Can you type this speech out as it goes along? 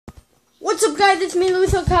What's up, guys? It's me,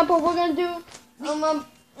 Luis Capo. We're gonna do a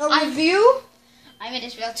review. I made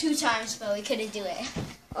this reel 2 times, but we couldn't do it.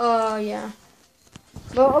 Yeah.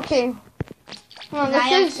 Well, okay. Come on,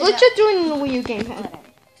 let's just do it in the Wii U gamepad.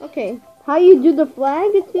 Okay. How you do the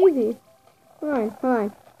flag? It's easy. Hold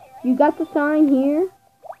on. You got the sign here.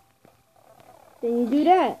 Then you do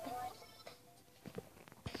that.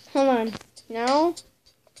 Hold on. Now,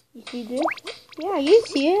 you see this? Yeah, you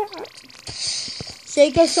see it.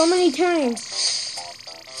 Shake it so many times.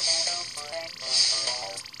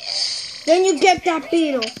 Then you get that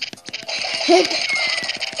beetle. Hit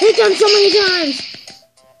them so many times.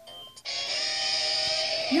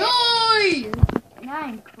 No!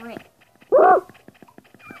 9 crit. Woo!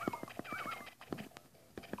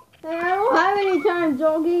 Hey, I don't have any time,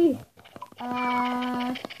 doggy.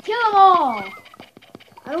 Kill them all.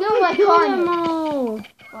 I don't want to kill them all.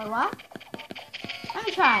 Wait, what? Let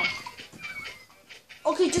me try.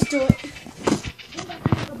 Okay, just do it. You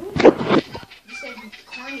said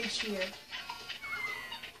carnage here.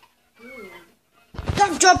 Ooh.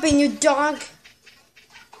 Stop dropping, you dog.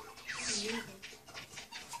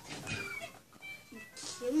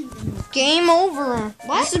 Game over.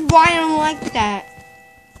 What? This is why I don't like that.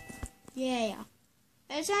 Yeah.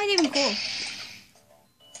 That's not even cool.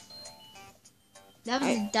 That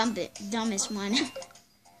was the dumbest one.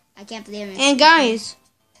 I can't believe it. And guys,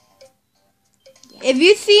 if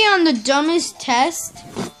you see on the dumbest test,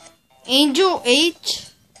 Angel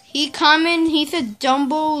H, he said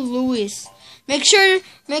Dumbo Lewis. Make sure to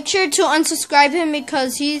unsubscribe him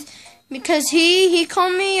because he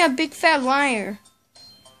called me a big fat liar.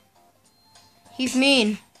 He's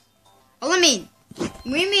mean. Oh, I mean,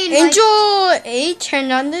 we mean Angel H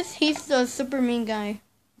Hernandez. He's the super mean guy.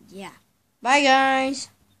 Yeah. Bye, guys.